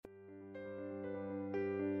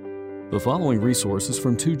The following resources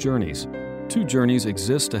from Two Journeys. Two Journeys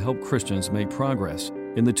exists to help Christians make progress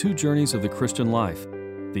in the two journeys of the Christian life,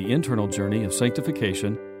 the internal journey of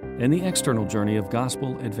sanctification and the external journey of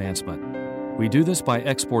gospel advancement. We do this by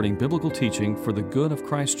exporting biblical teaching for the good of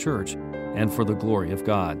Christ's church and for the glory of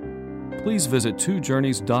God. Please visit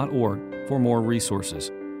twojourneys.org for more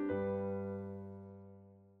resources.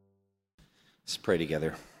 Let's pray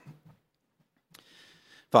together.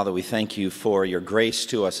 Father, we thank you for your grace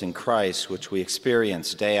to us in Christ, which we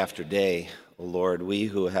experience day after day. O Lord, we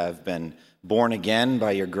who have been born again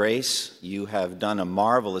by your grace, you have done a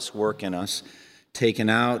marvelous work in us, taken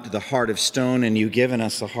out the heart of stone, and you've given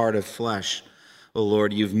us a heart of flesh. O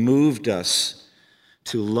Lord, you've moved us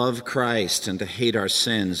to love Christ and to hate our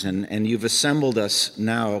sins, and you've assembled us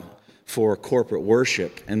now for corporate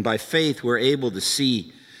worship. And by faith, we're able to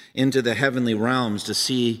see into the heavenly realms, to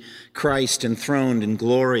see Christ enthroned in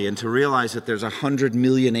glory, and to realize that there's 100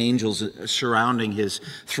 million angels surrounding his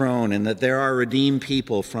throne, and that there are redeemed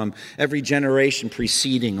people from every generation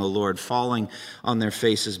preceding, O Lord, falling on their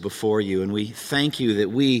faces before you. And we thank you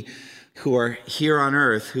that we who are here on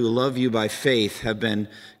earth, who love you by faith, have been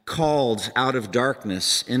called out of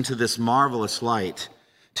darkness into this marvelous light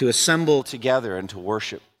to assemble together and to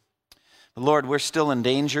worship. Lord, we're still in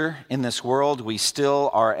danger in this world. We still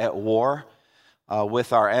are at war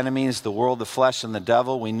with our enemies, the world, the flesh, and the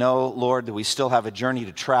devil. We know, Lord, that we still have a journey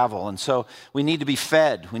to travel. And so we need to be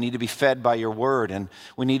fed. We need to be fed by your word. And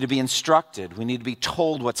we need to be instructed. We need to be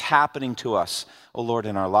told what's happening to us, oh Lord,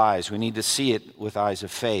 in our lives. We need to see it with eyes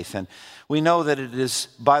of faith. And we know that it is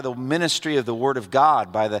by the ministry of the word of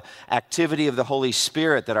God, by the activity of the Holy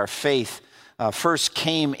Spirit, that our faith first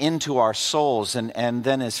came into our souls and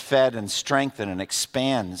then is fed and strengthened and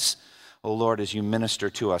expands, oh Lord, as you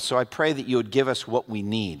minister to us. So I pray that you would give us what we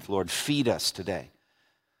need. Lord, feed us today.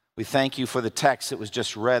 We thank you for the text that was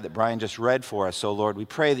just read, that Brian just read for us, oh Lord. We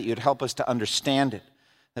pray that you'd help us to understand it,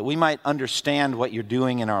 that we might understand what you're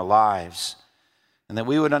doing in our lives, and that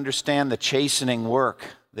we would understand the chastening work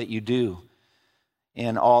that you do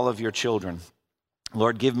in all of your children.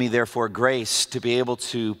 Lord, give me, therefore, grace to be able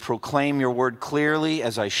to proclaim your word clearly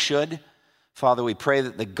as I should. Father, we pray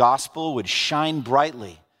that the gospel would shine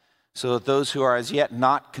brightly so that those who are as yet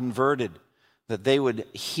not converted, that they would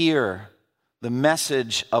hear the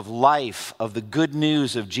message of life, of the good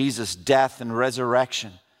news of Jesus' death and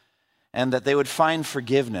resurrection, and that they would find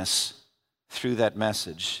forgiveness through that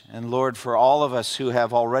message. And Lord, for all of us who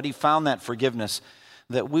have already found that forgiveness,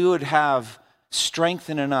 that we would have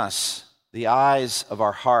strengthen in us the eyes of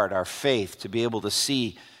our heart, our faith, to be able to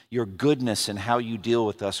see your goodness and how you deal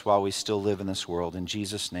with us while we still live in this world. In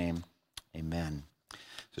Jesus' name, amen.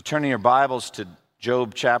 So turning your Bibles to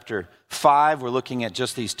Job chapter 5. We're looking at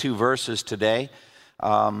just these two verses today.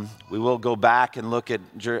 We will go back and look at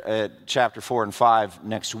chapter 4 and 5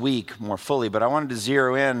 next week more fully, but I wanted to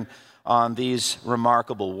zero in on these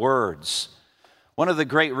remarkable words. One of the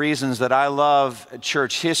great reasons that I love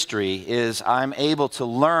church history is I'm able to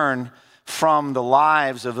learn from the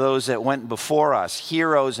lives of those that went before us,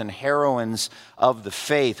 heroes and heroines of the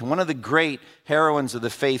faith. And one of the great heroines of the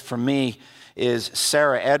faith for me is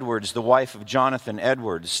Sarah Edwards, the wife of Jonathan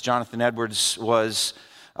Edwards. Jonathan Edwards was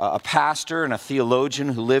a pastor and a theologian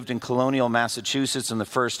who lived in colonial Massachusetts in the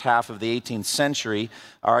first half of the 18th century,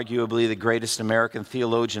 arguably the greatest American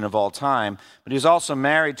theologian of all time. But he was also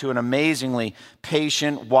married to an amazingly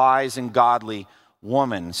patient, wise, and godly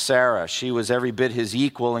woman, Sarah. She was every bit his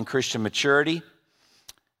equal in Christian maturity,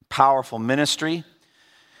 powerful ministry.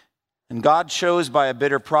 And God chose by a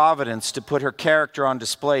bitter providence to put her character on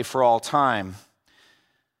display for all time.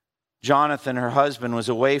 Jonathan, her husband, was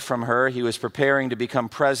away from her. He was preparing to become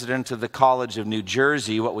president of the College of New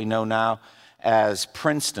Jersey, what we know now as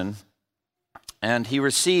Princeton. And he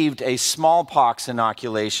received a smallpox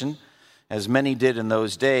inoculation, as many did in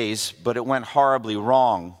those days, but it went horribly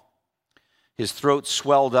wrong. His throat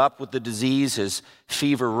swelled up with the disease, his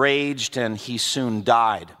fever raged, and he soon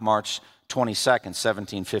died, March 22nd,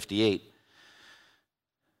 1758.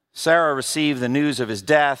 Sarah received the news of his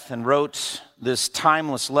death and wrote this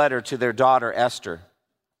timeless letter to their daughter Esther.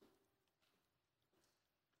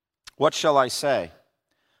 What shall I say?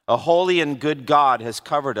 A holy and good God has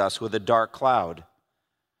covered us with a dark cloud.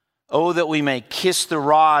 Oh, that we may kiss the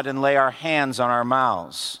rod and lay our hands on our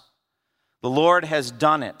mouths. The Lord has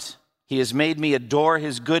done it. He has made me adore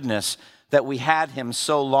his goodness, that we had him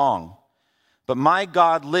so long. But my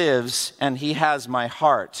God lives, and he has my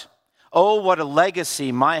heart. Oh, what a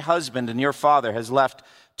legacy my husband and your father has left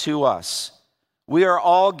to us. We are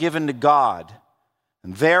all given to God,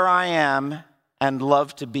 and there I am and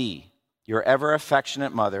love to be, your ever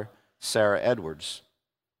affectionate mother, Sarah Edwards.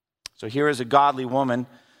 So here is a godly woman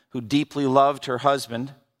who deeply loved her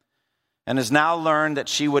husband and has now learned that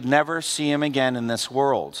she would never see him again in this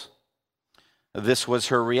world. This was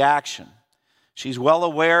her reaction. She's well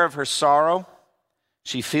aware of her sorrow.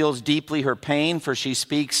 She feels deeply her pain, for she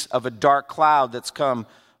speaks of a dark cloud that's come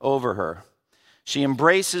over her. She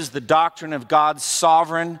embraces the doctrine of God's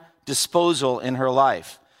sovereign disposal in her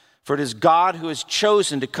life, for it is God who has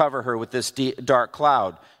chosen to cover her with this dark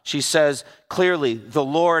cloud. She says clearly, the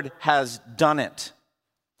Lord has done it.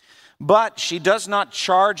 But she does not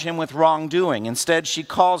charge him with wrongdoing. Instead, she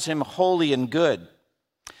calls him holy and good.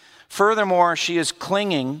 Furthermore, she is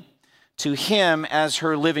clinging to him as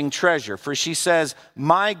her living treasure, for she says,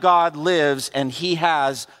 my God lives and he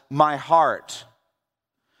has my heart.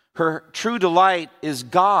 Her true delight is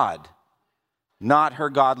God, not her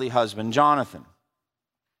godly husband, Jonathan.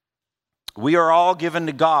 We are all given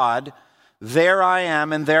to God. There I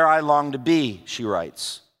am and there I long to be, she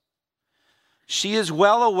writes. She is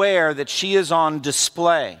well aware that she is on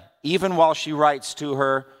display, even while she writes to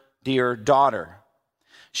her dear daughter.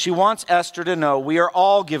 She wants Esther to know we are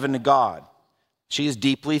all given to God. She is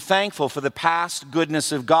deeply thankful for the past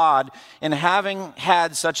goodness of God in having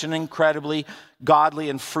had such an incredibly godly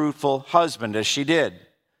and fruitful husband as she did.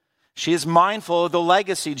 She is mindful of the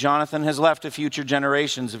legacy Jonathan has left to future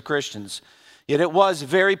generations of Christians. Yet it was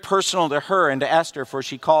very personal to her and to Esther, for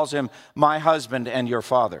she calls him my husband and your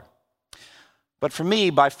father. But for me,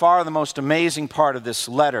 by far the most amazing part of this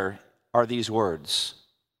letter are these words.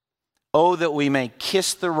 Oh, that we may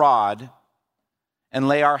kiss the rod and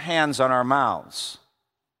lay our hands on our mouths.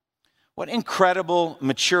 What incredible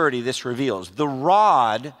maturity this reveals. The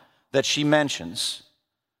rod that she mentions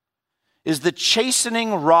is the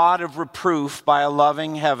chastening rod of reproof by a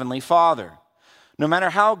loving heavenly Father. No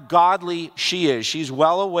matter how godly she is, she's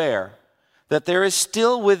well aware that there is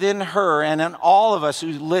still within her and in all of us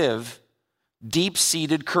who live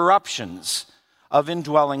deep-seated corruptions of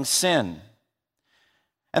indwelling sin.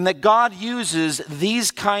 And that God uses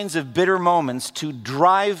these kinds of bitter moments to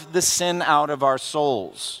drive the sin out of our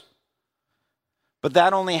souls. But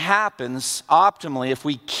that only happens optimally if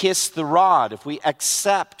we kiss the rod, if we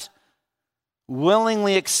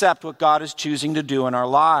willingly accept what God is choosing to do in our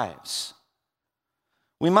lives.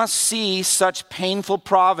 We must see such painful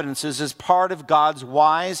providences as part of God's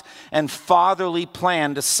wise and fatherly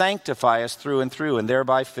plan to sanctify us through and through and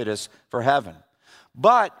thereby fit us for heaven.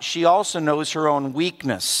 But she also knows her own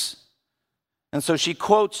weakness. And so she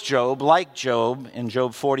quotes Job, like Job, in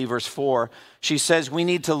Job 40, verse 4. She says, we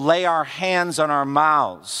need to lay our hands on our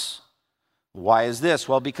mouths. Why is this?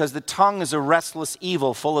 Well, because the tongue is a restless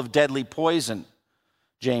evil full of deadly poison.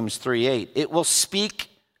 James 3:8. It will speak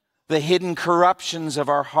the hidden corruptions of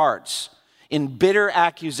our hearts in bitter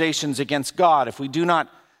accusations against God if we do not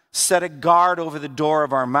set a guard over the door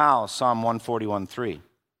of our mouths. Psalm 141:3.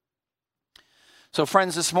 So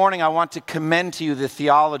friends, this morning I want to commend to you the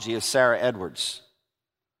theology of Sarah Edwards.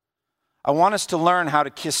 I want us to learn how to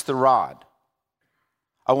kiss the rod.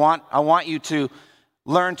 I want you to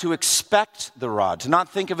learn to expect the rod, to not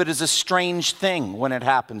think of it as a strange thing when it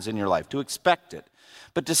happens in your life, to expect it,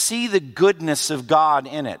 but to see the goodness of God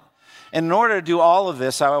in it. And in order to do all of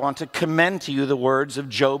this, I want to commend to you the words of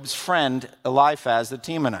Job's friend Eliphaz the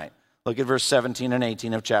Temanite. Look at verse 17 and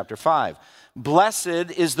 18 of chapter 5.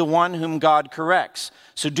 Blessed is the one whom God corrects.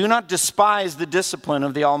 So do not despise the discipline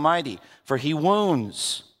of the Almighty, for he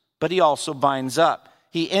wounds, but he also binds up.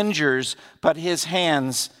 He injures, but his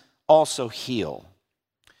hands also heal.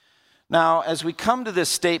 Now, as we come to this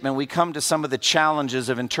statement, we come to some of the challenges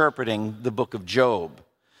of interpreting the book of Job.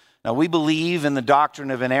 Now, we believe in the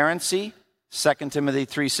doctrine of inerrancy. 2 Timothy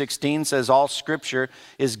 3:16 says all scripture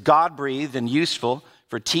is God-breathed and useful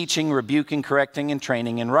for teaching, rebuking, correcting, and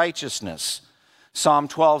training in righteousness. Psalm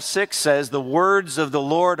 12:6 says the words of the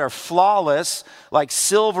Lord are flawless, like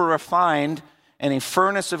silver refined in a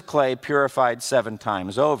furnace of clay purified 7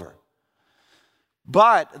 times over.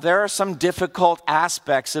 But there are some difficult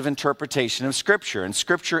aspects of interpretation of Scripture, and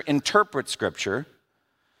Scripture interprets Scripture.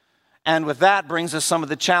 And with that brings us some of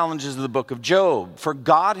the challenges of the book of Job. For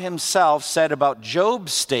God himself said about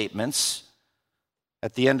Job's statements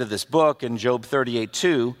at the end of this book in Job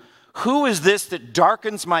 38:2, who is this that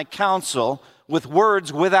darkens my counsel with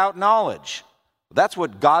words without knowledge? That's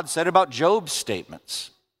what God said about Job's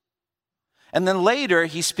statements. And then later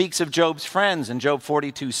he speaks of Job's friends in Job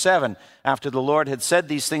 42:7. After the Lord had said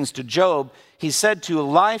these things to Job, he said to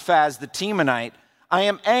Eliphaz the Temanite, I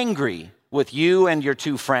am angry with you and your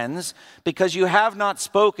 2 friends, because you have not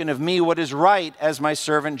spoken of me what is right as my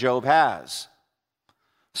servant Job has.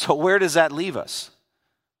 So where does that leave us?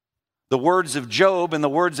 The words of Job and the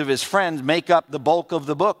words of his friends make up the bulk of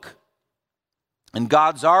the book. And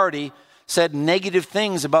God's already said negative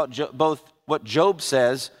things about both what Job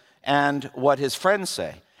says and what his friends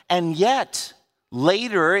say. And yet,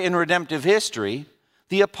 later in redemptive history,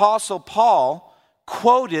 the Apostle Paul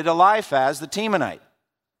quoted Eliphaz the Temanite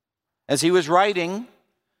as he was writing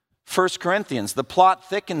 1 Corinthians. The plot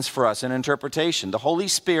thickens for us in interpretation. The Holy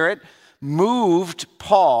Spirit moved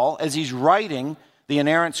Paul as he's writing the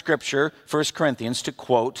inerrant scripture, 1 Corinthians, to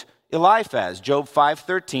quote Eliphaz. Job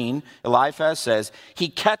 5:13, Eliphaz says, he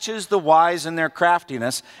catches the wise in their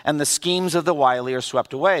craftiness, and the schemes of the wily are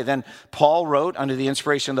swept away. Then Paul wrote, under the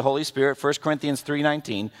inspiration of the Holy Spirit, 1 Corinthians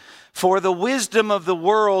 3:19, for the wisdom of the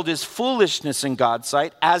world is foolishness in God's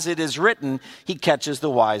sight, as it is written, he catches the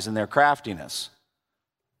wise in their craftiness.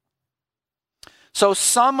 So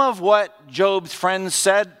some of what Job's friends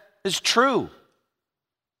said is true.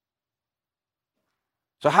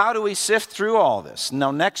 So how do we sift through all this?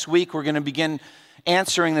 Now, next week, we're going to begin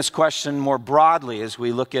answering this question more broadly as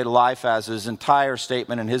we look at Eliphaz's entire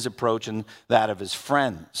statement and his approach and that of his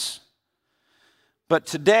friends. But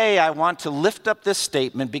today, I want to lift up this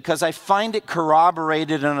statement because I find it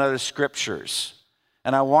corroborated in other scriptures.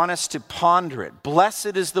 And I want us to ponder it.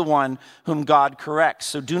 Blessed is the one whom God corrects.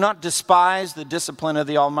 So do not despise the discipline of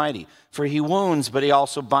the Almighty, for he wounds, but he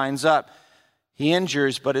also binds up. He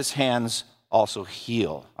injures, but his hands also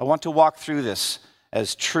heal. I want to walk through this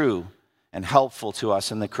as true and helpful to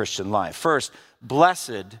us in the Christian life. First,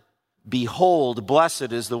 behold,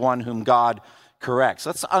 blessed is the one whom God corrects.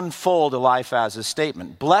 Let's unfold Eliphaz's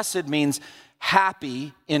statement. Blessed means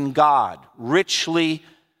happy in God, richly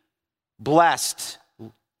blessed,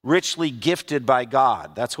 richly gifted by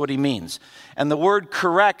God. That's what he means. And the word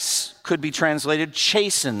corrects could be translated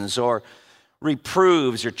chastens or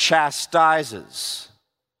reproves or chastises.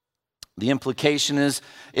 The implication is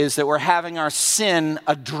that we're having our sin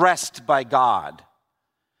addressed by God.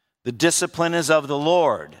 The discipline is of the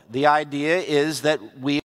Lord. The idea is that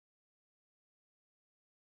we are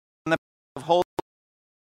in the path of holiness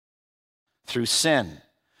through sin.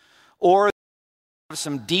 Or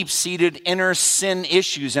some deep-seated inner sin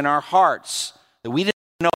issues in our hearts that we didn't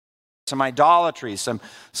know, some idolatry,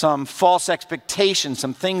 some false expectations,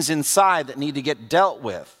 some things inside that need to get dealt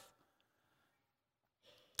with.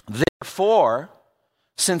 Therefore,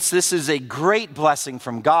 since this is a great blessing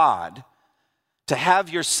from God, to have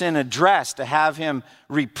your sin addressed, to have him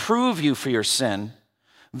reprove you for your sin,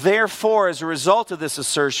 therefore, as a result of this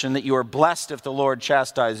assertion that you are blessed if the Lord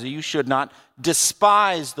chastises you, you should not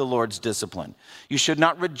despise the Lord's discipline. You should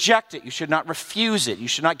not reject it. You should not refuse it. You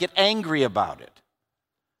should not get angry about it.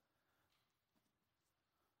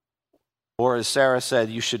 Or as Sarah said,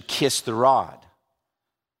 you should kiss the rod.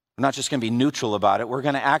 We're not just going to be neutral about it. We're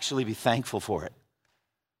going to actually be thankful for it.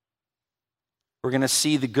 We're going to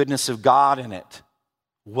see the goodness of God in it.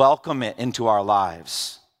 Welcome it into our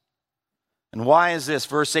lives. And why is this?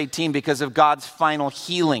 Verse 18, because of God's final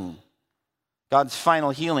healing. God's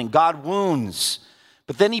final healing. God wounds,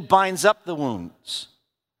 but then he binds up the wounds.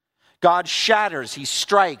 God shatters, he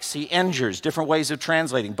strikes, he injures, different ways of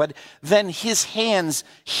translating. But then his hands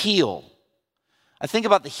heal. I think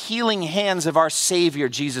about the healing hands of our Savior,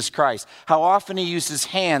 Jesus Christ. How often he used his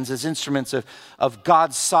hands as instruments of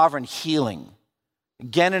God's sovereign healing.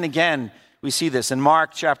 Again and again, we see this. In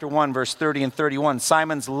Mark chapter 1, verse 30 and 31,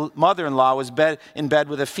 Simon's mother-in-law was in bed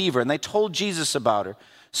with a fever, and they told Jesus about her.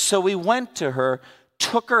 So he went to her,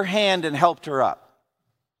 took her hand, and helped her up.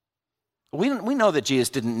 We know that Jesus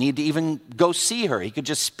didn't need to even go see her. He could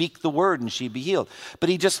just speak the word and she'd be healed. But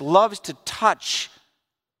he just loves to touch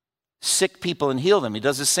sick people and heal them. He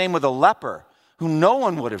does the same with a leper who no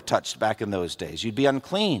one would have touched back in those days. You'd be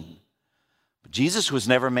unclean. But Jesus was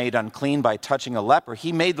never made unclean by touching a leper.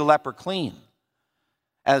 He made the leper clean.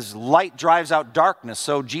 As light drives out darkness,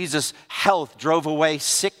 so Jesus' health drove away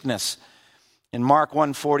sickness. In Mark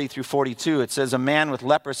 1:40 through 42, it says, a man with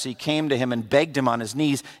leprosy came to him and begged him on his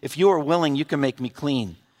knees, if you are willing, you can make me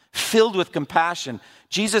clean. Filled with compassion,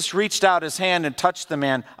 Jesus reached out his hand and touched the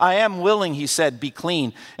man. I am willing, he said, be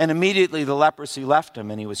clean. And immediately the leprosy left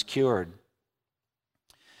him and he was cured.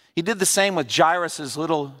 He did the same with Jairus'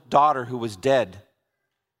 little daughter who was dead.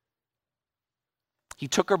 He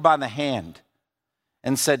took her by the hand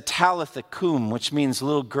and said, Talitha cum, which means,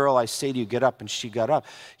 little girl, I say to you, get up. And she got up.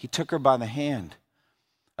 He took her by the hand.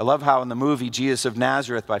 I love how in the movie Jesus of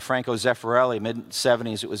Nazareth by Franco Zeffirelli,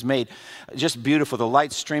 mid-70s it was made, just beautiful, the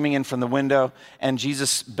light streaming in from the window, and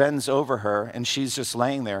Jesus bends over her, and she's just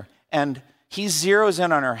laying there. And he zeroes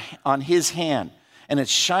in on his hand, and it's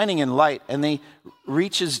shining in light, and he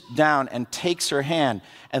reaches down and takes her hand,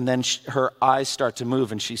 and then her eyes start to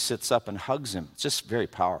move, and she sits up and hugs him. It's just very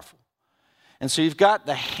powerful. And so you've got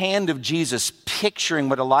the hand of Jesus picturing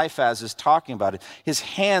what Eliphaz is talking about. His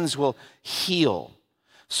hands will heal.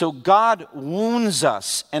 So God wounds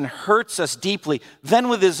us and hurts us deeply. Then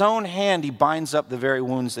with his own hand, he binds up the very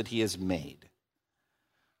wounds that he has made.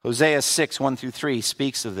 Hosea 6, 1-3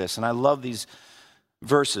 speaks of this. And I love these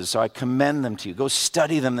verses, so I commend them to you. Go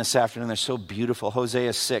study them this afternoon. They're so beautiful.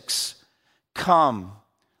 Hosea 6, come,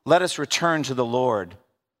 let us return to the Lord.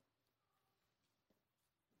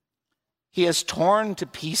 He has torn to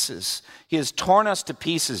pieces. He has torn us to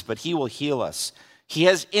pieces, but he will heal us. He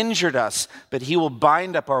has injured us, but he will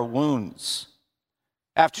bind up our wounds.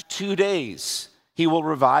 After 2 days, he will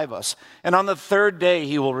revive us. And on the third day,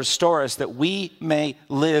 he will restore us that we may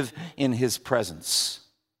live in his presence.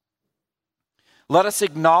 Let us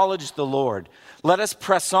acknowledge the Lord. Let us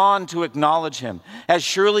press on to acknowledge him. As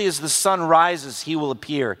surely as the sun rises, he will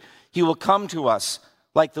appear. He will come to us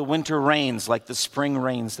like the winter rains, like the spring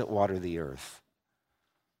rains that water the earth.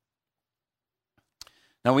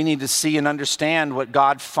 Now we need to see and understand what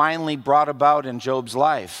God finally brought about in Job's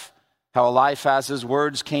life, how Eliphaz's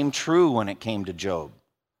words came true when it came to Job.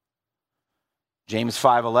 James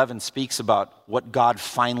 5:11 speaks about what God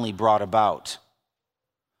finally brought about.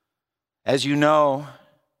 As you know,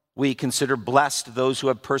 we consider blessed those who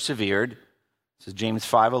have persevered. This is James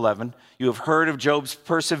 5:11. You have heard of Job's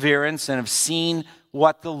perseverance and have seen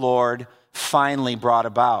what the Lord finally brought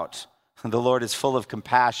about. The Lord is full of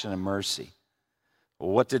compassion and mercy.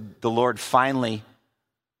 What did the Lord finally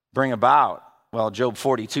bring about? Well, Job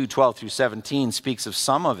 42, 12-17 speaks of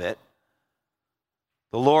some of it.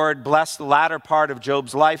 The Lord blessed the latter part of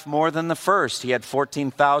Job's life more than the first. He had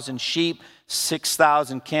 14,000 sheep,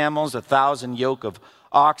 6,000 camels, 1,000 yoke of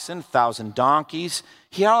oxen, 1,000 donkeys.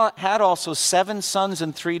 He had also 7 sons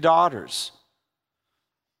and 3 daughters.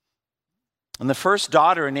 And the first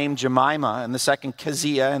daughter named Jemima, and the second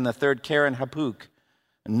Keziah, and the third Karen Hapuk.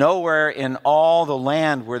 Nowhere in all the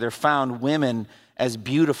land were there found women as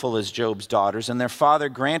beautiful as Job's daughters, and their father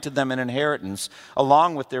granted them an inheritance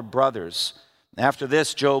along with their brothers. After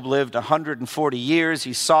this, Job lived 140 years.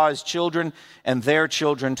 He saw his children and their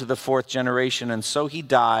children to the 4th generation, and so he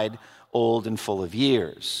died old and full of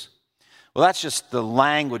years. Well, that's just the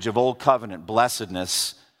language of Old Covenant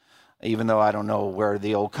blessedness, even though I don't know where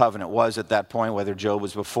the Old Covenant was at that point, whether Job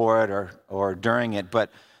was before it or during it,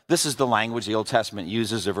 but this is the language the Old Testament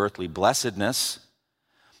uses of earthly blessedness.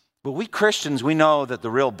 But we Christians, we know that the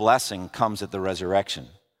real blessing comes at the resurrection.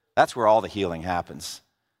 That's where all the healing happens.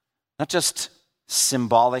 Not just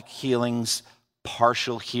symbolic healings,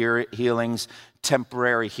 partial healings,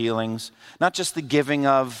 temporary healings. Not just the giving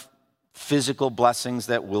of physical blessings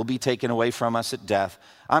that will be taken away from us at death.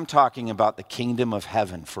 I'm talking about the kingdom of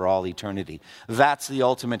heaven for all eternity. That's the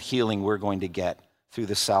ultimate healing we're going to get through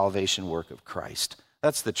the salvation work of Christ.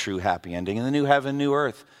 That's the true happy ending. In the new heaven, new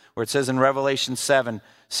earth, where it says in Revelation 7,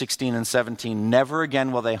 16 and 17, never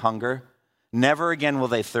again will they hunger, never again will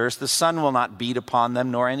they thirst. The sun will not beat upon them,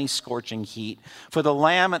 nor any scorching heat. For the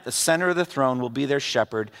Lamb at the center of the throne will be their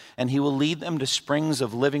shepherd, and he will lead them to springs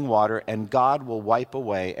of living water, and God will wipe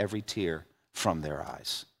away every tear from their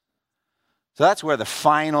eyes. So that's where the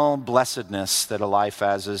final blessedness that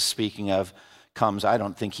Eliphaz is speaking of comes. I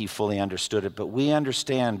don't think he fully understood it, but we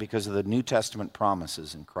understand because of the New Testament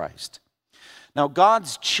promises in Christ. Now,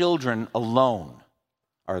 God's children alone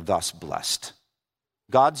are thus blessed.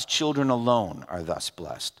 God's children alone are thus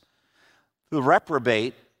blessed. The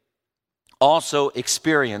reprobate also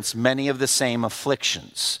experience many of the same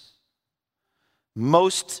afflictions.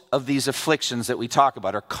 Most of these afflictions that we talk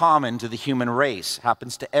about are common to the human race,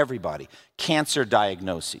 happens to everybody. Cancer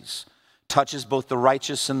diagnoses, touches both the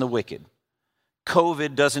righteous and the wicked.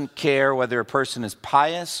 COVID doesn't care whether a person is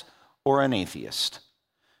pious or an atheist.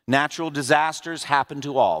 Natural disasters happen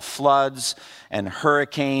to all. Floods and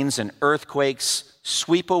hurricanes and earthquakes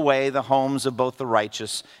sweep away the homes of both the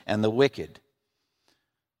righteous and the wicked.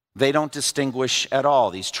 They don't distinguish at all.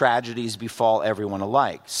 These tragedies befall everyone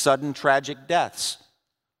alike. Sudden tragic deaths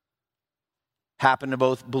happen to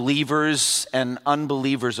both believers and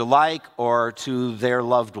unbelievers alike, or to their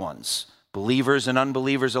loved ones. Believers and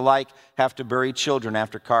unbelievers alike have to bury children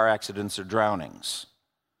after car accidents or drownings.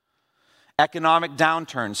 Economic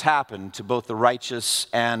downturns happen to both the righteous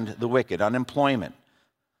and the wicked. Unemployment,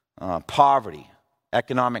 poverty,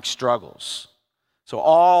 economic struggles. So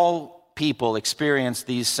all people experience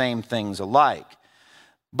these same things alike.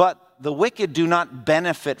 But the wicked do not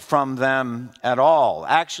benefit from them at all.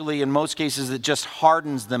 Actually, in most cases, it just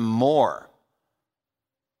hardens them more.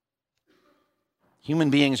 Human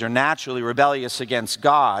beings are naturally rebellious against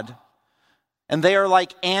God, and they are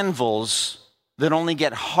like anvils that only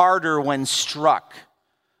get harder when struck.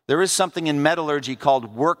 There is something in metallurgy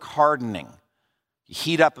called work hardening. You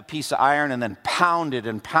heat up a piece of iron and then pound it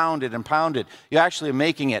and pound it and pound it. You actually are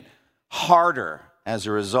making it harder as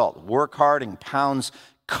a result. Work hardening pounds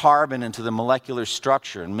carbon into the molecular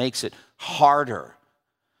structure and makes it harder.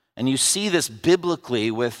 And you see this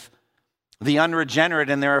biblically with the unregenerate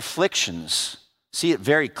and their afflictions. See it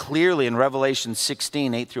very clearly in Revelation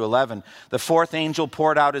 16, 8 through 11. The fourth angel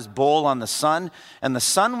poured out his bowl on the sun, and the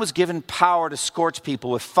sun was given power to scorch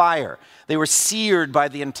people with fire. They were seared by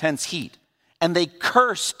the intense heat, and they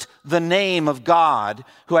cursed the name of God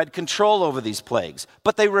who had control over these plagues,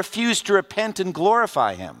 but they refused to repent and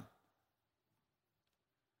glorify him.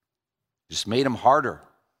 Just made him harder.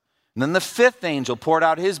 And then the fifth angel poured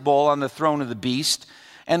out his bowl on the throne of the beast,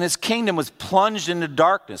 and his kingdom was plunged into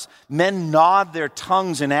darkness. Men gnawed their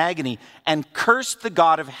tongues in agony and cursed the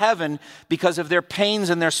God of heaven because of their pains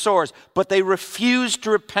and their sores, but they refused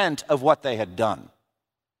to repent of what they had done.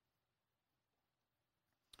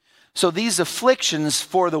 So these afflictions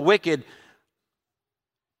for the wicked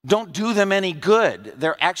don't do them any good.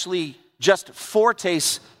 They're actually just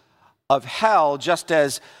foretastes of hell, just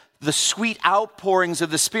as the sweet outpourings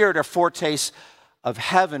of the Spirit are foretastes of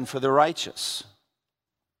heaven for the righteous.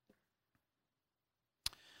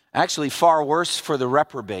 Actually, far worse for the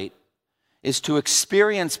reprobate is to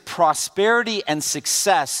experience prosperity and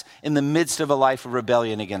success in the midst of a life of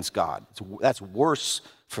rebellion against God. That's worse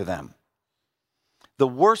for them. The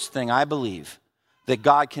worst thing, I believe, that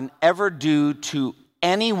God can ever do to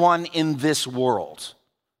anyone in this world,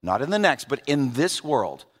 not in the next, but in this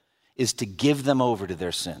world, is to give them over to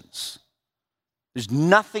their sins. There's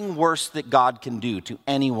nothing worse that God can do to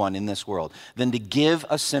anyone in this world than to give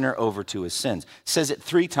a sinner over to his sins. It says it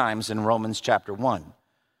 3 times in Romans chapter 1.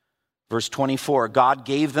 Verse 24, God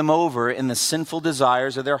gave them over in the sinful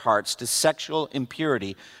desires of their hearts to sexual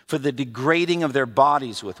impurity for the degrading of their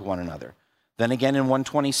bodies with one another. Then again in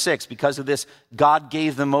 126, because of this, God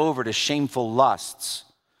gave them over to shameful lusts.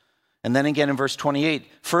 And then again in verse 28,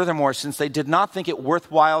 furthermore, since they did not think it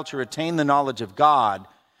worthwhile to retain the knowledge of God,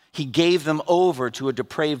 he gave them over to a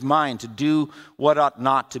depraved mind to do what ought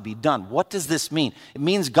not to be done. What does this mean? It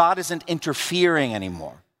means God isn't interfering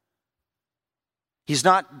anymore. He's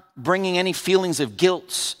not bringing any feelings of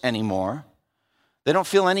guilt anymore. They don't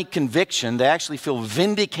feel any conviction. They actually feel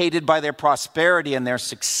vindicated by their prosperity and their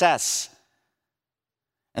success.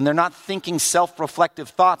 And they're not thinking self-reflective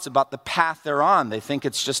thoughts about the path they're on. They think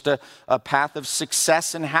it's just a path of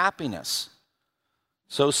success and happiness.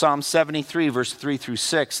 So Psalm 73, verse 3 through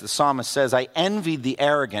 6, the psalmist says, I envied the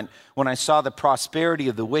arrogant when I saw the prosperity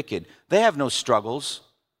of the wicked. They have no struggles.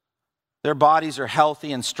 Their bodies are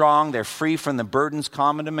healthy and strong. They're free from the burdens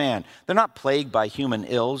common to man. They're not plagued by human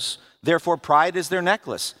ills. Therefore, pride is their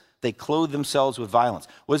necklace. They clothe themselves with violence.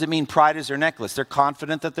 What does it mean, pride is their necklace? They're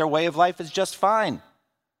confident that their way of life is just fine.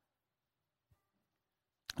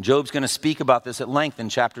 Job's going to speak about this at length in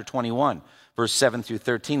chapter 21, verse 7 through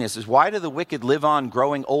 13. It says, why do the wicked live on,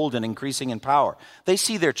 growing old and increasing in power? They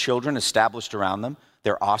see their children established around them,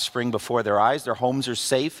 their offspring before their eyes. Their homes are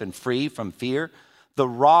safe and free from fear. The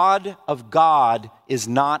rod of God is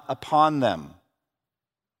not upon them.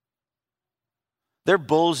 Their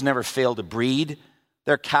bulls never fail to breed.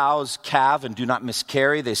 Their cows calve and do not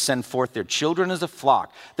miscarry. They send forth their children as a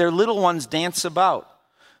flock. Their little ones dance about.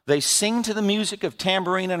 They sing to the music of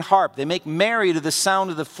tambourine and harp. They make merry to the sound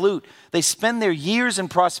of the flute. They spend their years in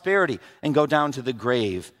prosperity and go down to the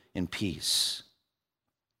grave in peace.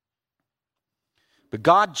 But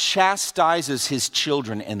God chastises his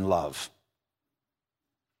children in love.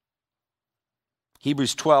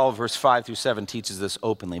 Hebrews 12, verse 5 through 7 teaches this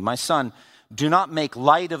openly. My son, do not make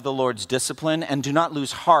light of the Lord's discipline and do not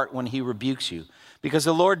lose heart when he rebukes you, because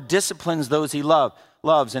the Lord disciplines those he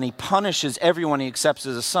loves, and he punishes everyone he accepts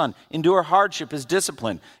as a son. Endure hardship as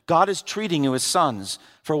discipline. God is treating you as sons.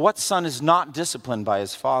 For what son is not disciplined by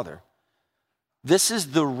his father? This is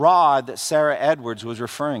the rod that Sarah Edwards was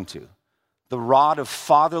referring to, the rod of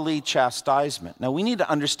fatherly chastisement. Now, we need to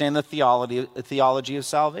understand the theology of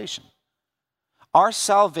salvation. Our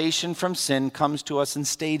salvation from sin comes to us in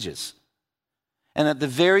stages. And at the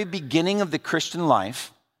very beginning of the Christian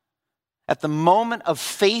life, at the moment of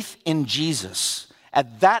faith in Jesus,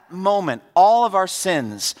 at that moment, all of our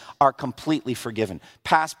sins are completely forgiven,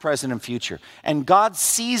 past, present, and future. And God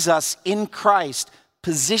sees us in Christ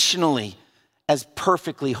positionally as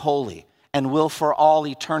perfectly holy and will for all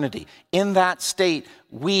eternity. In that state,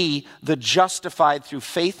 we, the justified through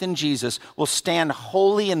faith in Jesus, will stand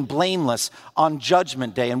holy and blameless on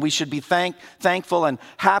Judgment Day. And we should be thankful and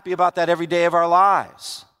happy about that every day of our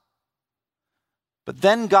lives. But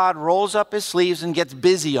then God rolls up his sleeves and gets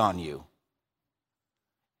busy on you.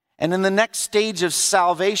 And in the next stage of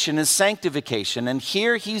salvation is sanctification. And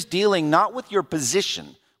here he's dealing not with your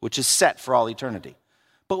position, which is set for all eternity,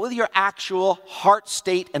 but with your actual heart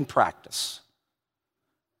state and practice.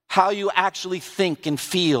 How you actually think and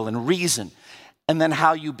feel and reason, and then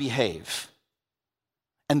how you behave.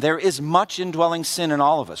 And there is much indwelling sin in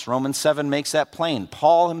all of us. Romans 7 makes that plain.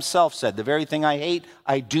 Paul himself said, the very thing I hate,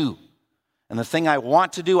 I do. And the thing I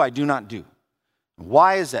want to do, I do not do.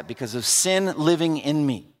 Why is that? Because of sin living in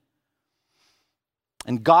me.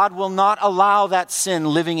 And God will not allow that sin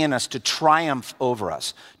living in us to triumph over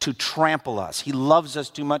us, to trample us. He loves us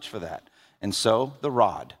too much for that. And so, the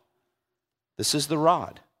rod. This is the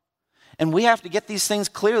rod. And we have to get these things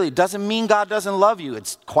clearly. It doesn't mean God doesn't love you.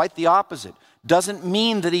 It's quite the opposite. Doesn't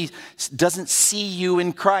mean that he doesn't see you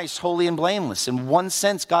in Christ holy and blameless. In one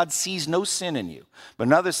sense, God sees no sin in you. But in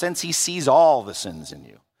another sense, he sees all the sins in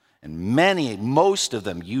you. And most of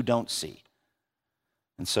them you don't see.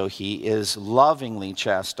 And so he is lovingly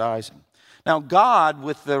chastising. Now God,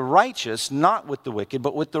 with the righteous, not with the wicked,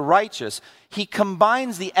 but with the righteous, he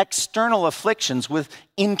combines the external afflictions with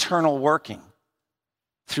internal working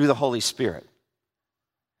through the Holy Spirit.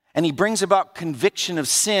 And he brings about conviction of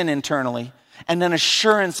sin internally and then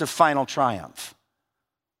assurance of final triumph.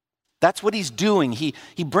 That's what he's doing. He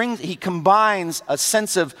combines a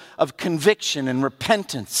sense of conviction and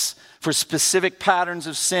repentance for specific patterns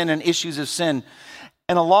of sin and issues of sin.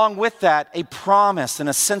 And along with that, a promise and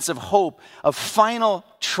a sense of hope of final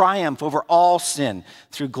triumph over all sin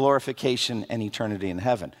through glorification and eternity in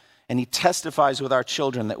heaven. And he testifies with our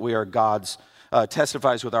children that we are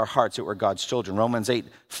testifies with our hearts that we're God's children. Romans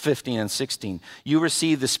 8:15 and 16. You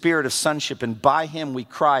receive the spirit of sonship, and by him we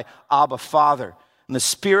cry, Abba, Father. And the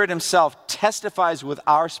Spirit himself testifies with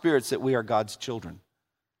our spirits that we are God's children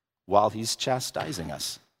while he's chastising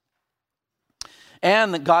us.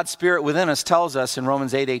 And that God's Spirit within us tells us in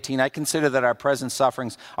Romans 8:18, I consider that our present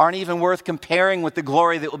sufferings aren't even worth comparing with the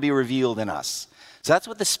glory that will be revealed in us. So that's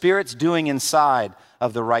what the Spirit's doing inside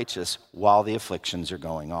of the righteous while the afflictions are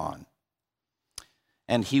going on.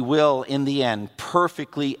 And he will, in the end,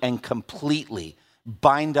 perfectly and completely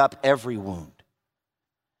bind up every wound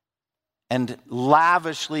and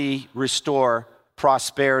lavishly restore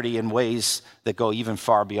prosperity in ways that go even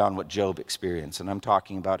far beyond what Job experienced. And I'm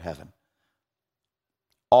talking about heaven.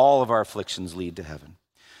 All of our afflictions lead to heaven.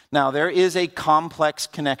 Now, there is a complex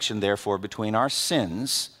connection, therefore, between our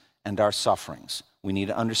sins and our sufferings. We need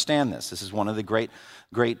to understand this. This is one of the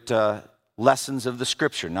great lessons of the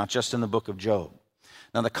Scripture, not just in the book of Job.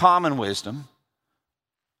 Now, the common wisdom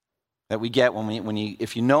that we get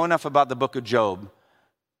if you know enough about the book of Job,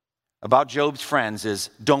 about Job's friends, is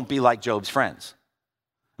don't be like Job's friends.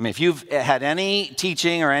 I mean, if you've had any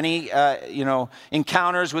teaching or any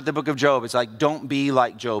encounters with the book of Job, it's like don't be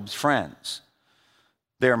like Job's friends.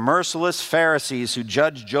 They're merciless Pharisees who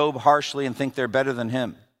judge Job harshly and think they're better than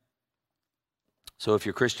him. So if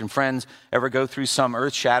your Christian friends ever go through some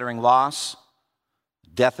earth-shattering loss,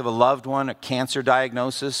 death of a loved one, a cancer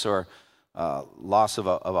diagnosis, or loss of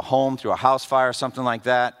a home through a house fire, something like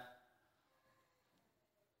that,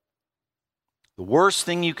 the worst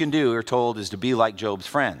thing you can do, we're told, is to be like Job's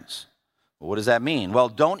friends. Well, what does that mean? Well,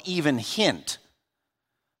 don't even hint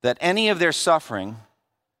that any of their suffering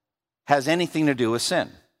has anything to do with sin.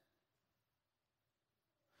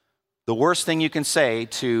 The worst thing you can say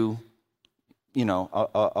to,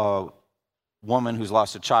 a woman who's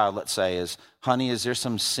lost a child, let's say, is, honey, is there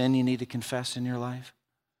some sin you need to confess in your life?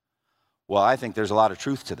 Well, I think there's a lot of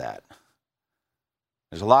truth to that.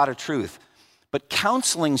 There's a lot of truth. But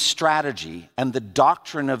counseling strategy and the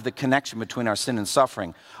doctrine of the connection between our sin and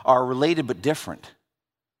suffering are related but different.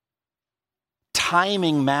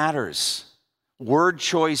 Timing matters. Word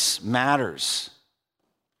choice matters.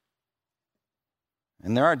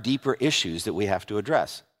 And there are deeper issues that we have to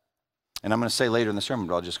address. And I'm going to say later in the sermon,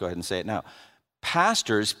 but I'll just go ahead and say it now.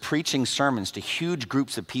 Pastors preaching sermons to huge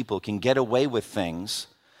groups of people can get away with things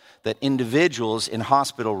that individuals in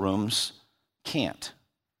hospital rooms can't.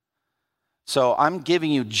 So I'm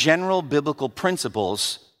giving you general biblical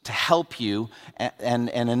principles to help you and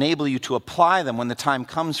enable you to apply them when the time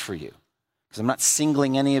comes for you. Because I'm not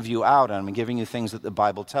singling any of you out. I'm giving you things that the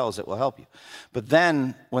Bible tells that will help you. But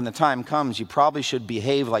then, when the time comes, you probably should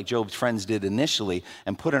behave like Job's friends did initially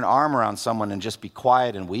and put an arm around someone and just be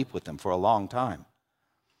quiet and weep with them for a long time.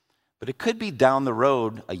 But it could be down the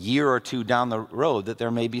road, a year or two down the road, that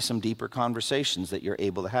there may be some deeper conversations that you're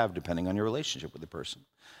able to have depending on your relationship with the person.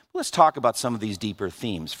 Let's talk about some of these deeper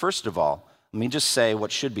themes. First of all, let me just say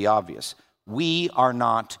what should be obvious. We are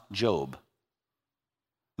not Job.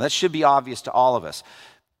 That should be obvious to all of us.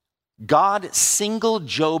 God singled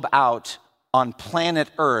Job out on planet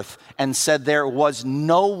Earth and said there was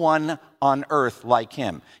no one on earth like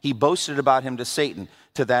him. He boasted about him to Satan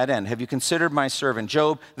to that end. Have you considered my servant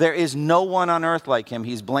Job? There is no one on earth like him.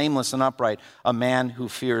 He's blameless and upright, a man who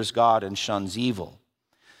fears God and shuns evil.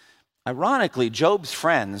 Ironically, Job's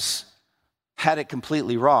friends had it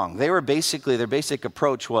completely wrong. Their basic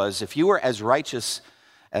approach was, if you were as righteous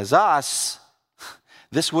as us,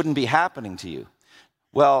 this wouldn't be happening to you.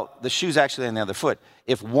 Well, the shoe's actually on the other foot.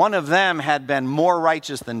 If one of them had been more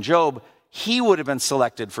righteous than Job, he would have been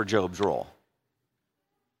selected for Job's role.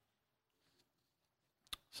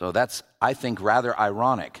 So that's, I think, rather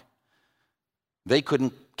ironic. They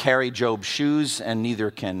couldn't carry Job's shoes, and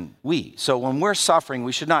neither can we. So when we're suffering,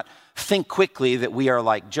 we should not think quickly that we are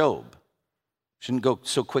like Job. Shouldn't go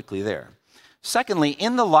so quickly there. Secondly,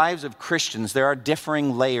 in the lives of Christians, there are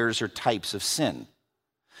differing layers or types of sin.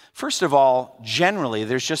 First of all, generally,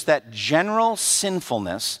 there's just that general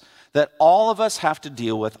sinfulness that all of us have to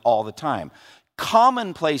deal with all the time.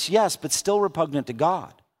 Commonplace, yes, but still repugnant to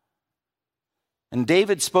God. And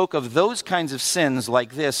David spoke of those kinds of sins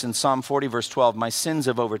like this in Psalm 40, verse 12. My sins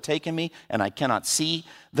have overtaken me, and I cannot see.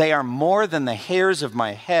 They are more than the hairs of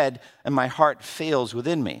my head, and my heart fails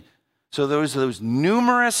within me. So there's those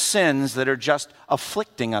numerous sins that are just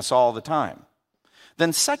afflicting us all the time.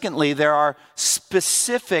 Then secondly, there are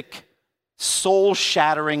specific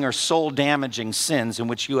soul-shattering or soul-damaging sins in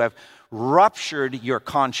which you have ruptured your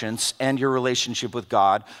conscience and your relationship with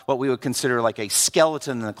God, what we would consider like a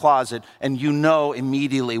skeleton in the closet, and you know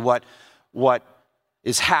immediately what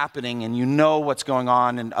is happening, and you know what's going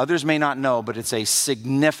on, and others may not know, but it's a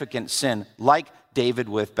significant sin, like David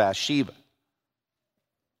with Bathsheba.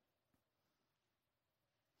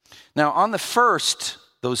 Now, on the first,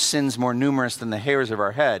 those sins more numerous than the hairs of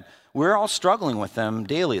our head, we're all struggling with them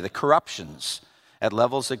daily, the corruptions at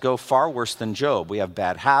levels that go far worse than Job. We have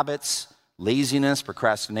bad habits, laziness,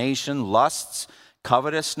 procrastination, lusts,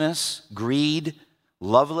 covetousness, greed,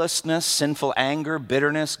 lovelessness, sinful anger,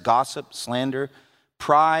 bitterness, gossip, slander,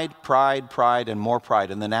 pride, and more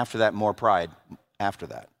pride. And then after that, more pride after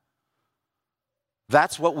that.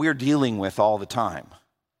 That's what we're dealing with all the time.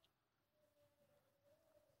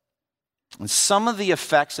 And some of the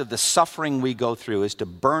effects of the suffering we go through is to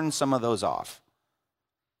burn some of those off.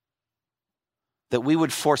 That we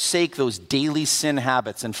would forsake those daily sin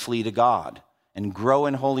habits and flee to God and grow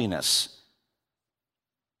in holiness.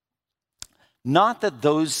 Not that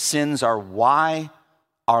those sins are why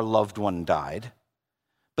our loved one died,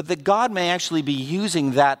 but that God may actually be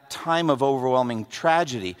using that time of overwhelming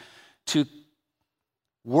tragedy to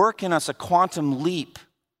work in us a quantum leap,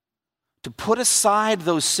 to put aside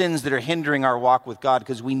those sins that are hindering our walk with God,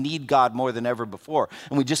 because we need God more than ever before.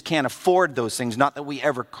 And we just can't afford those things, not that we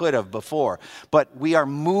ever could have before. But we are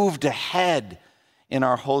moved ahead in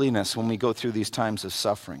our holiness when we go through these times of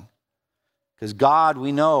suffering. Because God,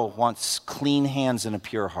 we know, wants clean hands and a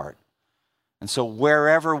pure heart. And so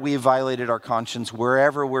wherever we violated our conscience,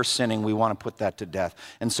 wherever we're sinning, we want to put that to death.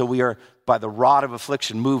 And so we are, by the rod of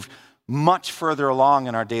affliction, moved much further along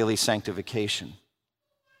in our daily sanctification.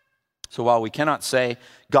 So while we cannot say,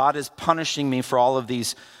 God is punishing me for all of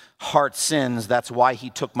these heart sins, that's why he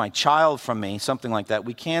took my child from me, something like that,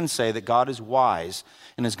 we can say that God is wise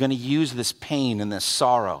and is going to use this pain and this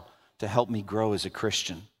sorrow to help me grow as a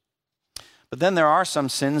Christian. But then there are some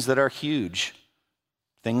sins that are huge,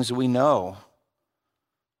 things we know,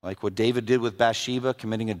 like what David did with Bathsheba,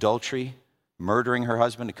 committing adultery, murdering her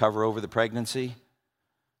husband to cover over the pregnancy.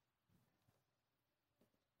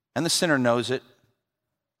 And the sinner knows it.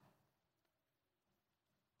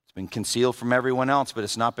 It's been concealed from everyone else, but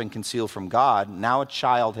it's not been concealed from God. Now a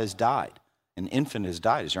child has died. An infant has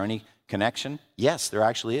died. Is there any connection? Yes, there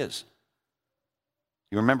actually is.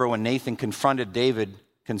 You remember when Nathan confronted David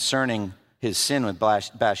concerning his sin with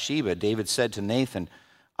Bathsheba, David said to Nathan,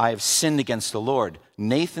 I have sinned against the Lord.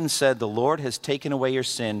 Nathan said, the Lord has taken away your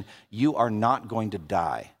sin. You are not going to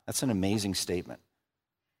die. That's an amazing statement.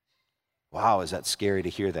 Wow, is that scary to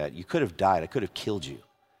hear that? You could have died. I could have killed you.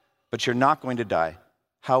 But you're not going to die.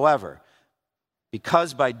 However,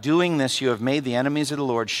 because by doing this you have made the enemies of the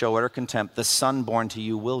Lord show utter contempt, the son born to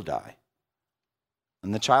you will die.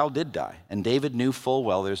 And the child did die. And David knew full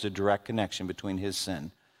well there's a direct connection between his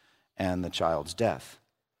sin and the child's death.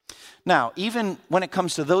 Now, even when it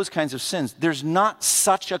comes to those kinds of sins, there's not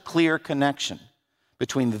such a clear connection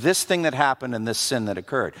between this thing that happened and this sin that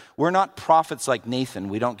occurred. We're not prophets like Nathan.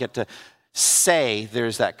 We don't get to say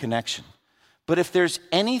there's that connection. But if there's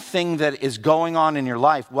anything that is going on in your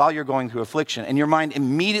life while you're going through affliction and your mind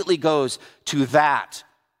immediately goes to that,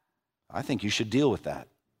 I think you should deal with that.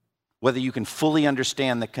 Whether you can fully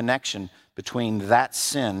understand the connection between that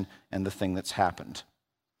sin and the thing that's happened.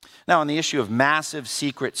 Now, on the issue of massive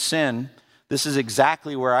secret sin, this is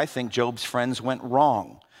exactly where I think Job's friends went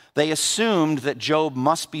wrong. They assumed that Job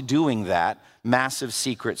must be doing that, massive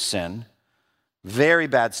secret sin, very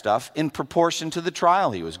bad stuff, in proportion to the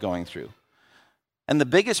trial he was going through. And the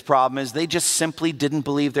biggest problem is they just simply didn't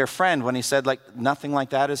believe their friend when he said, nothing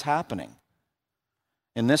like that is happening.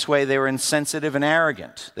 In this way, they were insensitive and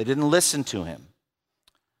arrogant. They didn't listen to him.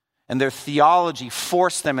 And their theology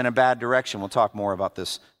forced them in a bad direction. We'll talk more about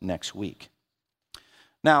this next week.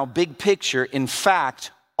 Now, big picture, in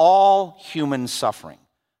fact, all human suffering,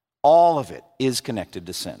 all of it is connected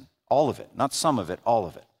to sin. All of it, not some of it, all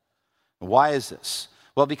of it. Why is this?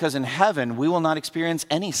 Well, because in heaven, we will not experience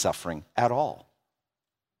any suffering at all.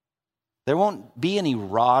 There won't be any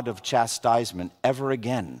rod of chastisement ever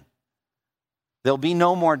again. There'll be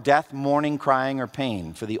no more death, mourning, crying, or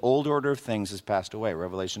pain, for the old order of things has passed away,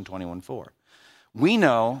 Revelation 21:4. We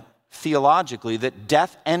know theologically that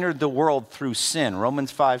death entered the world through sin,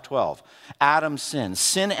 Romans 5:12. Adam's sin.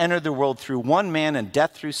 Sin entered the world through one man and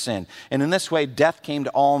death through sin. And in this way, death came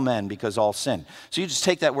to all men because all sinned. So you just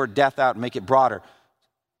take that word death out and make it broader.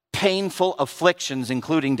 Painful afflictions,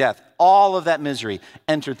 including death, all of that misery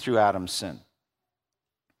entered through Adam's sin.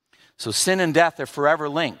 So sin and death are forever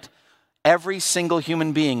linked. Every single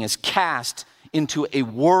human being is cast into a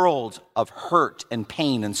world of hurt and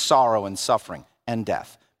pain and sorrow and suffering and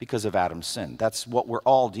death because of Adam's sin. That's what we're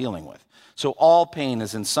all dealing with. So all pain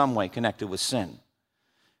is in some way connected with sin.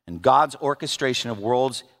 And God's orchestration of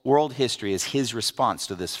world history is his response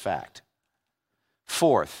to this fact.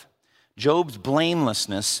 Fourth, Job's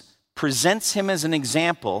blamelessness presents him as an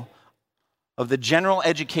example of the general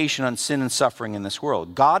education on sin and suffering in this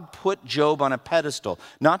world. God put Job on a pedestal,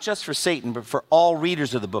 not just for Satan, but for all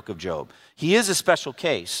readers of the book of Job. He is a special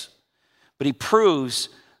case, but he proves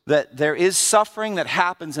that there is suffering that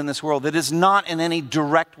happens in this world that is not in any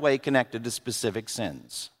direct way connected to specific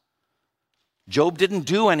sins. Job didn't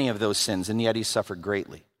do any of those sins, and yet he suffered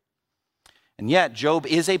greatly. And yet, Job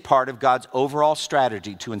is a part of God's overall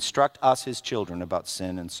strategy to instruct us, his children, about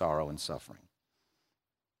sin and sorrow and suffering.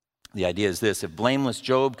 The idea is this: if blameless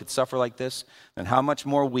Job could suffer like this, then how much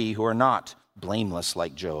more we who are not blameless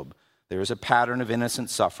like Job? There is a pattern of innocent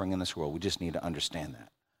suffering in this world. We just need to understand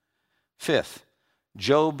that. Fifth,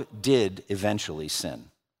 Job did eventually sin.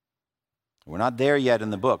 We're not there yet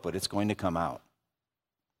in the book, but it's going to come out.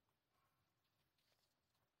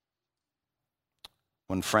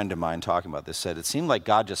 One friend of mine talking about this said, it seemed like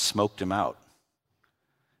God just smoked him out.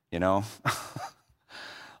 You know?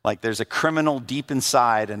 Like there's a criminal deep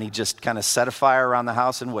inside and he just kind of set a fire around the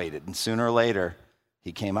house and waited. And sooner or later,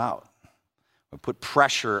 he came out. We put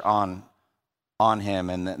pressure on him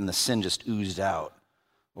and the sin just oozed out.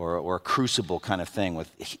 Or a crucible kind of thing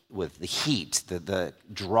with the heat, the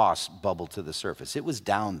dross bubbled to the surface. It was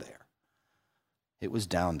down there. It was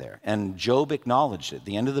down there. And Job acknowledged it. At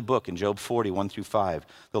the end of the book, in Job 40, 1-5,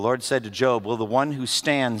 the Lord said to Job, will the one who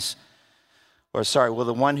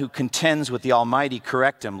contends with the Almighty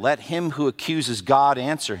correct him? Let him who accuses God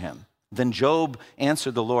answer him. Then Job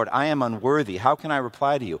answered the Lord, I am unworthy. How can I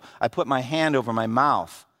reply to you? I put my hand over my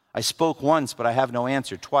mouth. I spoke once, but I have no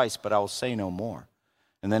answer. Twice, but I will say no more.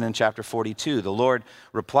 And then in chapter 42,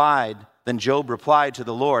 then Job replied to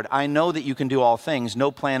the Lord, I know that you can do all things.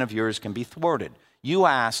 No plan of yours can be thwarted. You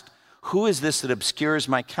asked, who is this that obscures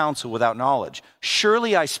my counsel without knowledge?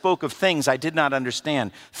 Surely I spoke of things I did not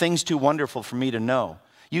understand, things too wonderful for me to know.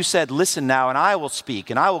 You said, listen now, and I will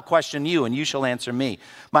speak, and I will question you, and you shall answer me.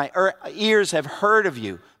 My ears have heard of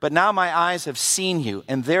you, but now my eyes have seen you,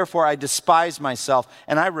 and therefore I despise myself,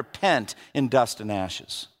 and I repent in dust and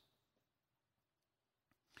ashes.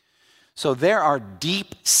 So there are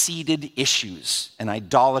deep-seated issues and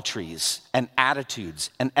idolatries and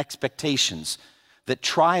attitudes and expectations that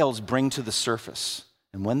trials bring to the surface.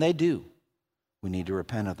 And when they do, we need to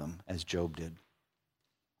repent of them, as Job did.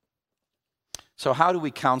 So how do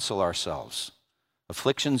we counsel ourselves?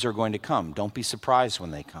 Afflictions are going to come. Don't be surprised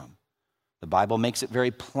when they come. The Bible makes it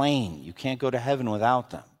very plain. You can't go to heaven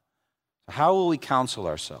without them. How will we counsel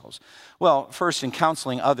ourselves? Well, first, in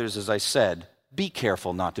counseling others, as I said, be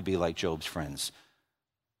careful not to be like Job's friends.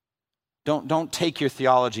 Don't take your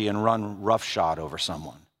theology and run roughshod over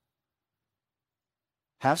someone.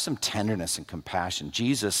 Have some tenderness and compassion.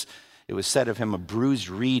 Jesus, it was said of him, a bruised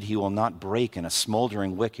reed he will not break, and a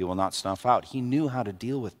smoldering wick he will not snuff out. He knew how to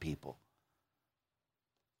deal with people.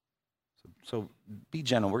 So be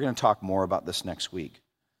gentle. We're going to talk more about this next week.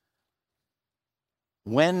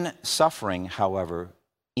 When suffering, however,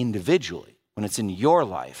 individually, when it's in your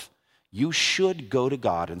life, you should go to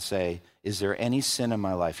God and say, is there any sin in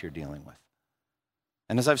my life you're dealing with?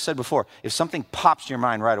 And as I've said before, if something pops in your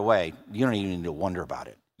mind right away, you don't even need to wonder about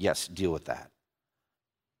it. Yes, deal with that.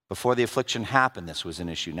 Before the affliction happened, this was an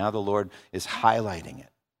issue. Now the Lord is highlighting it.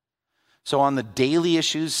 So on the daily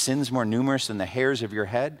issues, sins more numerous than the hairs of your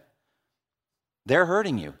head, they're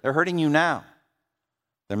hurting you. They're hurting you now.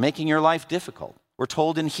 They're making your life difficult. We're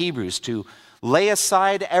told in Hebrews to lay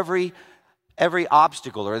aside every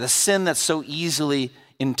obstacle or the sin that so easily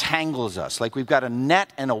entangles us. Like we've got a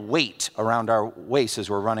net and a weight around our waist as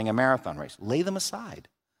we're running a marathon race. Lay them aside.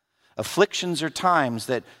 Afflictions are times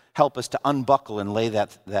that help us to unbuckle and lay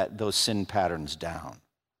those sin patterns down.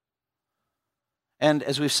 And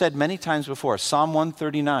as we've said many times before, Psalm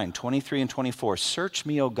 139, 23 and 24, search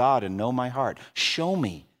me, O God, and know my heart. Show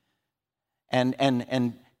me and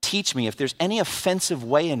teach me if there's any offensive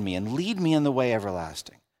way in me and lead me in the way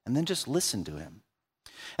everlasting. And then just listen to him.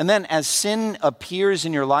 And then as sin appears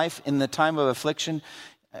in your life in the time of affliction,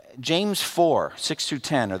 James 4, 6 through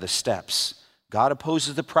 10 are the steps. God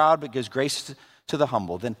opposes the proud but gives grace to the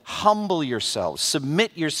humble. Then humble yourselves.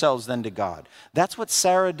 Submit yourselves then to God. That's what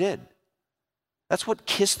Sarah did. That's what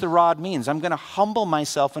kiss the rod means. I'm going to humble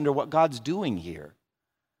myself under what God's doing here.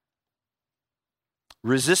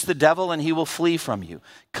 Resist the devil and he will flee from you.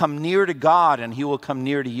 Come near to God and he will come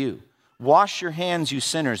near to you. Wash your hands, you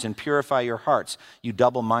sinners, and purify your hearts, you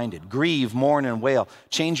double-minded. Grieve, mourn, and wail.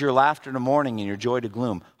 Change your laughter to mourning and your joy to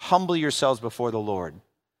gloom. Humble yourselves before the Lord,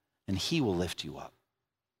 and he will lift you up.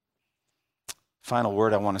 Final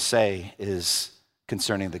word I want to say is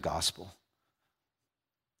concerning the gospel.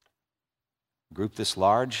 A group this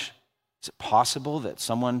large, is it possible that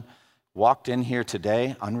someone walked in here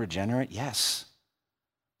today unregenerate? Yes.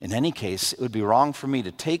 In any case, it would be wrong for me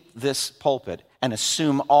to take this pulpit and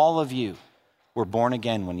assume all of you were born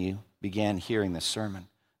again when you began hearing this sermon.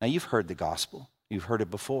 Now, you've heard the gospel. You've heard it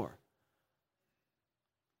before.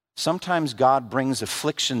 Sometimes God brings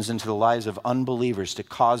afflictions into the lives of unbelievers to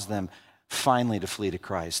cause them finally to flee to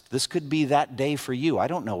Christ. This could be that day for you. I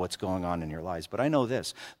don't know what's going on in your lives, but I know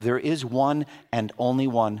this. There is one and only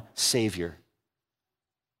one Savior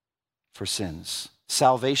for sins.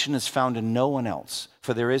 Salvation is found in no one else,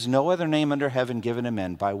 for there is no other name under heaven given to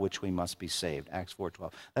men by which we must be saved. Acts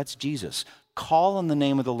 4:12. That's Jesus. Call on the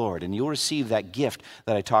name of the Lord, and you'll receive that gift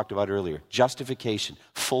that I talked about earlier. Justification,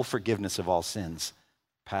 full forgiveness of all sins,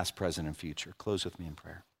 past, present, and future. Close with me in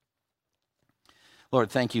prayer. Lord,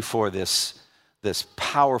 thank you for this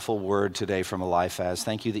powerful word today from Eliphaz.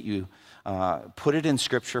 Thank you that you put it in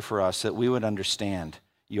Scripture for us, that we would understand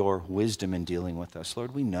your wisdom in dealing with us.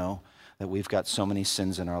 Lord, we know that we've got so many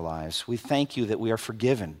sins in our lives. We thank you that we are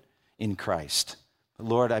forgiven in Christ. But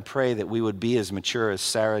Lord, I pray that we would be as mature as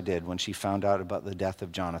Sarah did when she found out about the death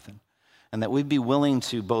of Jonathan, and that we'd be willing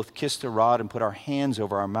to both kiss the rod and put our hands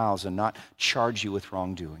over our mouths and not charge you with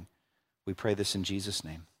wrongdoing. We pray this in Jesus'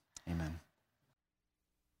 name. Amen.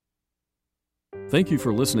 Thank you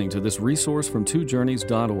for listening to this resource from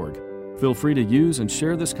twojourneys.org. Feel free to use and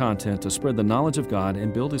share this content to spread the knowledge of God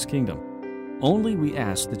and build His kingdom. Only we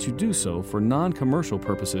ask that you do so for non-commercial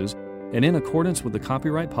purposes and in accordance with the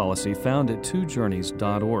copyright policy found at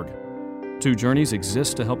twojourneys.org. Two Journeys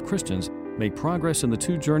exists to help Christians make progress in the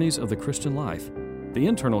two journeys of the Christian life, the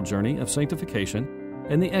internal journey of sanctification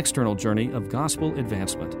and the external journey of gospel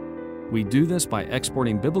advancement. We do this by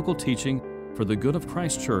exporting biblical teaching for the good of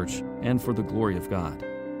Christ's church and for the glory of God.